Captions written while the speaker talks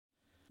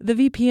The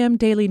VPM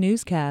Daily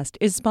Newscast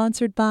is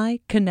sponsored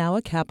by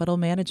Kanawha Capital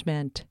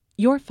Management.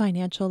 Your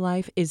financial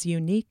life is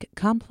unique,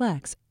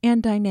 complex,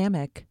 and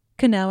dynamic.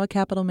 Kanawha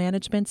Capital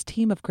Management's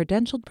team of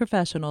credentialed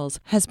professionals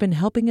has been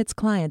helping its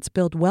clients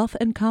build wealth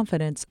and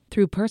confidence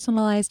through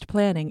personalized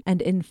planning and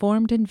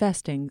informed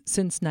investing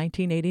since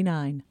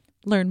 1989.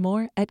 Learn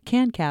more at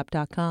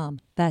cancap.com.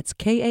 That's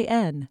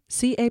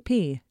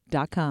KANCAP.com.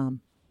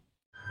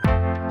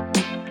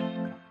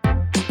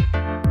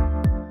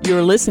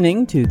 You're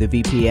listening to the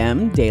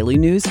VPM Daily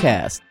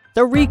Newscast,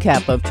 the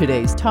recap of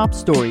today's top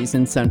stories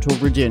in Central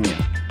Virginia.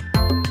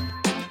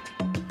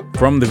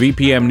 From the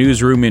VPM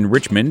Newsroom in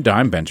Richmond,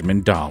 I'm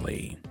Benjamin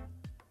Dolly.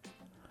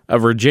 A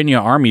Virginia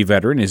Army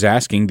veteran is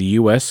asking the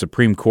U.S.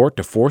 Supreme Court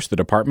to force the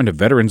Department of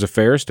Veterans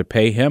Affairs to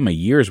pay him a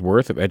year's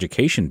worth of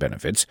education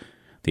benefits.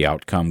 The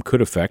outcome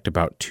could affect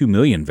about 2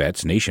 million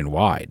vets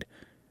nationwide.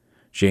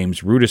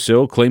 James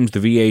Rudisil claims the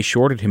VA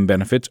shorted him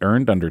benefits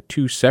earned under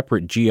 2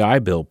 separate GI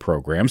Bill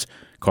programs,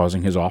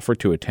 causing his offer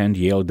to attend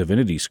Yale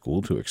Divinity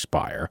School to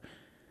expire.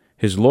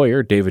 His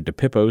lawyer, David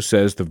DePippo,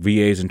 says the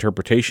VA's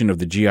interpretation of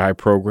the GI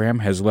program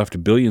has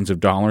left billions of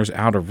dollars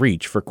out of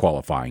reach for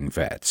qualifying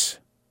vets.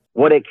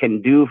 What it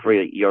can do for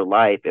your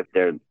life if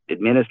they're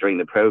administering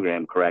the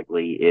program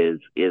correctly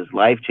is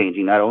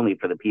life-changing, not only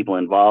for the people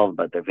involved,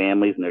 but their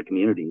families and their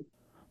communities.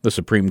 The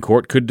Supreme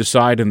Court could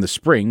decide in the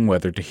spring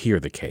whether to hear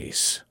the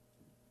case.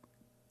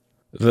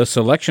 The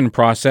selection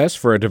process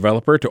for a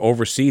developer to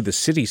oversee the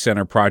City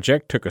Center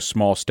project took a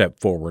small step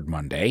forward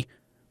Monday.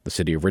 The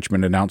City of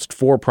Richmond announced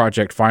 4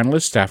 project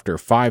finalists after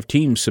 5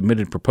 teams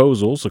submitted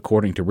proposals,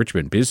 according to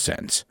Richmond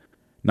BizSense.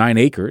 9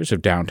 acres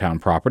of downtown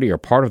property are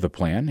part of the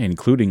plan,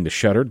 including the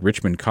shuttered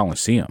Richmond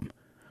Coliseum.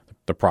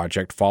 The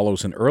project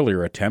follows an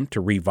earlier attempt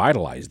to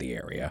revitalize the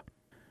area.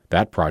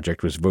 That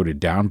project was voted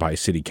down by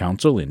City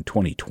Council in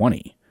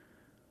 2020.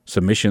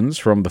 Submissions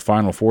from the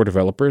final 4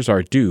 developers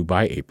are due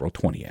by April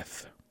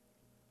 20th.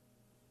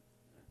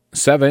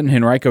 7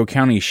 Henrico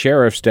County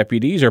Sheriff's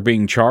deputies are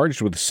being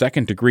charged with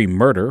second-degree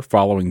murder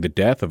following the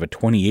death of a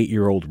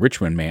 28-year-old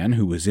Richmond man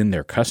who was in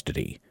their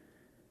custody.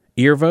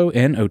 Irvo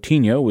N.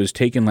 Otinho was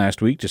taken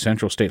last week to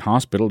Central State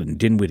Hospital in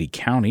Dinwiddie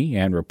County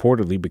and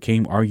reportedly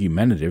became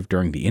argumentative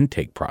during the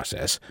intake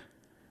process.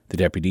 The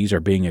deputies are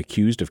being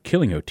accused of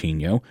killing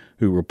Otinho,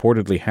 who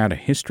reportedly had a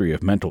history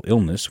of mental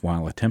illness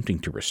while attempting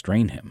to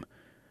restrain him.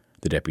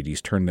 The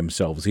deputies turned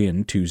themselves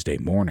in Tuesday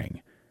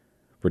morning.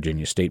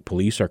 Virginia State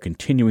Police are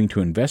continuing to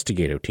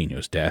investigate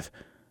Otinho's death.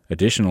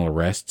 Additional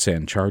arrests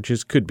and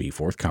charges could be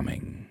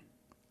forthcoming.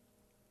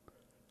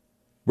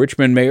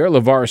 Richmond Mayor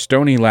LeVar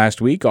Stoney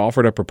last week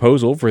offered a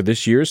proposal for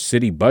this year's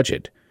city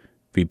budget.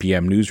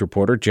 VPM News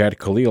reporter Jad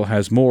Khalil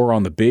has more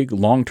on the big,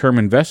 long-term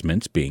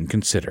investments being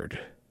considered.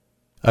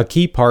 A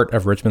key part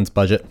of Richmond's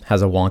budget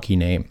has a wonky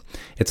name.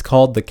 It's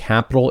called the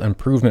Capital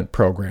Improvement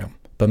Program,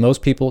 but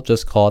most people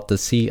just call it the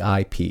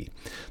CIP.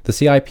 The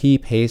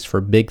CIP pays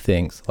for big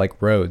things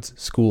like roads,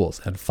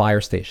 schools, and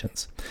fire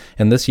stations.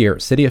 And this year,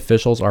 city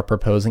officials are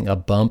proposing a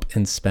bump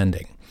in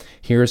spending.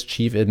 Here's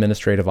Chief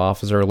Administrative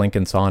Officer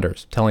Lincoln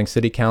Saunders telling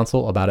City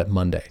Council about it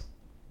Monday.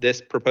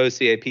 This proposed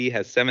CIP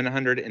has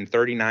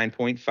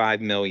 $739.5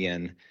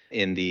 million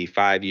in the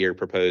 5-year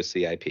proposed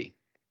CIP.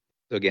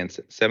 So again,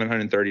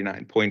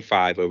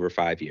 $739.5 over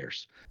 5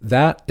 years.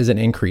 That is an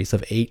increase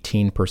of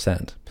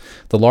 18%.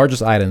 The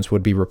largest items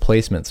would be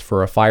replacements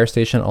for a fire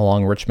station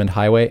along Richmond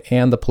Highway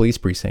and the police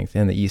precinct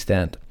in the East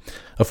End.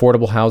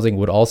 Affordable housing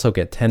would also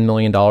get $10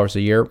 million a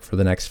year for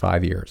the next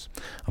 5 years.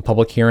 A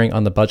public hearing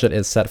on the budget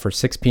is set for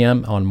 6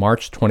 p.m. on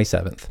March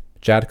 27th.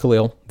 Jad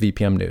Khalil,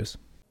 VPM News.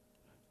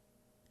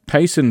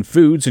 Tyson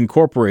Foods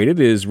Incorporated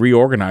is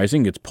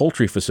reorganizing its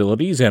poultry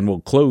facilities and will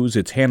close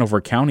its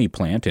Hanover County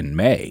plant in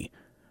May.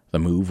 The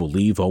move will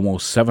leave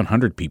almost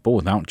 700 people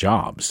without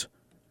jobs.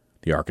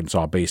 The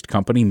Arkansas-based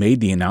company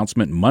made the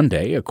announcement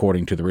Monday,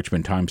 according to the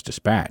Richmond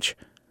Times-Dispatch.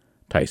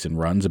 Tyson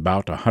runs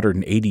about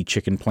 180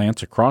 chicken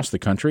plants across the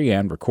country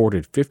and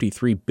recorded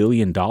 $53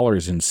 billion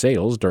in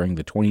sales during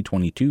the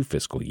 2022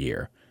 fiscal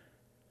year.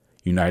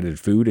 United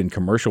Food and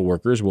commercial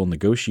workers will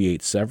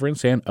negotiate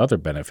severance and other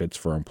benefits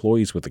for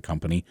employees with the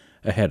company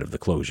ahead of the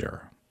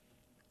closure.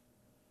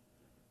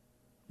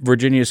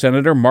 Virginia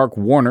Senator Mark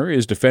Warner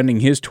is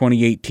defending his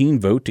 2018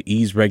 vote to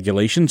ease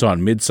regulations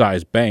on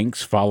mid-sized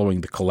banks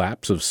following the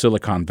collapse of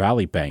Silicon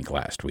Valley Bank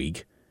last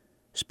week.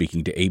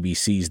 Speaking to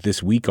ABC's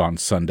This Week on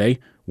Sunday,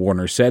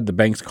 Warner said the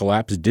bank's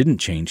collapse didn't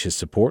change his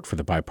support for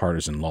the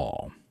bipartisan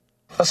law.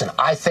 Listen,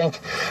 I think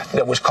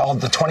that was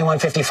called the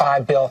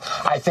 2155 bill.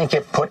 I think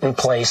it put in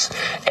place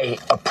an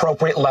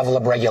appropriate level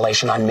of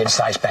regulation on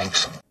mid-sized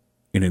banks.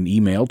 In an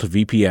email to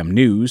VPM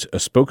News, a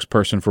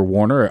spokesperson for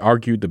Warner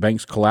argued the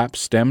bank's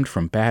collapse stemmed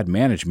from bad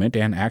management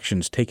and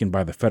actions taken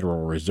by the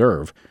Federal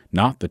Reserve,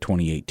 not the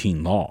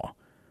 2018 law.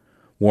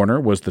 Warner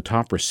was the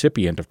top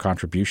recipient of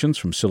contributions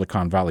from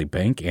Silicon Valley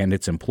Bank and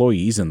its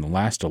employees in the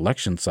last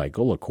election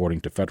cycle, according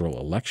to federal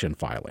election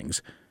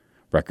filings.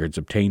 Records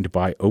obtained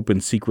by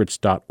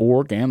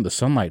OpenSecrets.org and the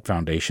Sunlight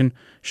Foundation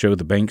show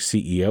the bank's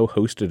CEO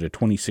hosted a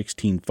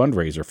 2016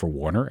 fundraiser for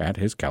Warner at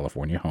his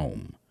California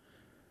home.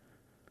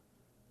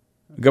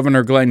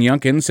 Governor Glenn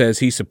Youngkin says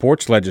he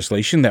supports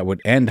legislation that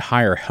would end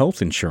higher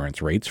health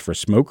insurance rates for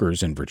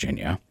smokers in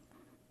Virginia.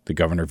 The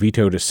governor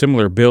vetoed a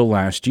similar bill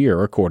last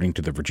year, according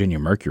to the Virginia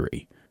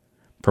Mercury.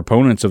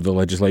 Proponents of the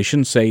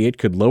legislation say it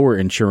could lower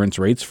insurance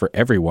rates for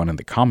everyone in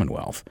the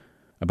Commonwealth.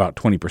 About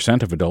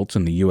 20% of adults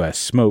in the U.S.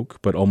 smoke,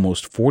 but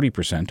almost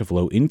 40% of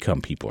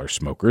low-income people are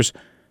smokers,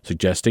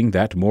 suggesting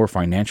that more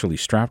financially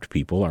strapped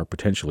people are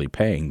potentially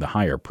paying the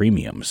higher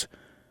premiums.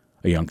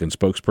 A Youngkin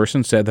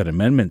spokesperson said that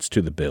amendments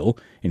to the bill,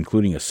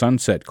 including a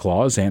sunset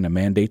clause and a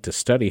mandate to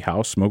study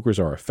how smokers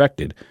are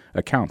affected,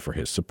 account for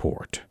his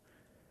support.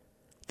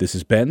 This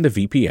has been the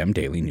VPM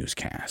Daily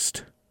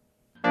Newscast.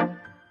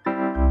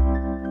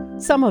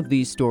 Some of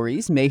these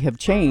stories may have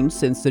changed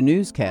since the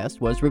newscast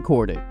was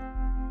recorded.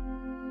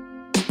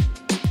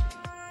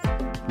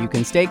 You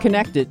can stay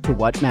connected to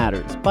what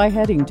matters by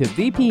heading to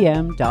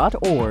vpm.org/news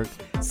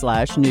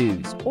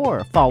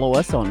or follow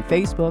us on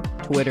Facebook,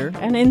 Twitter,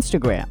 and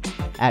Instagram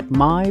at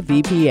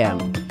MyVPM.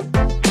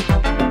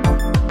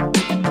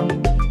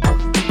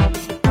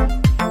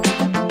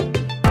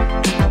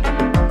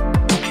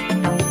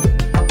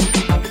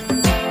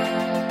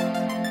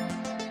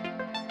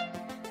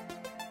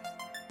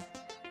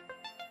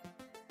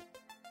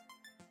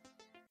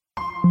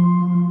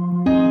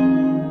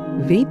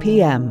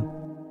 VPM.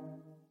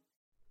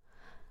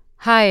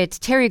 Hi, it's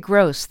Terry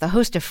Gross, the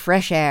host of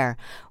Fresh Air.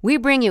 We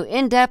bring you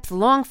in-depth,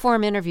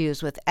 long-form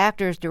interviews with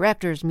actors,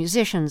 directors,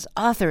 musicians,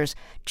 authors,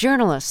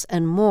 journalists,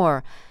 and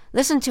more.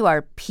 Listen to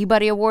our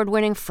Peabody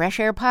Award-winning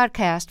Fresh Air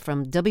podcast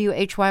from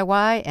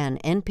WHYY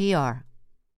and NPR.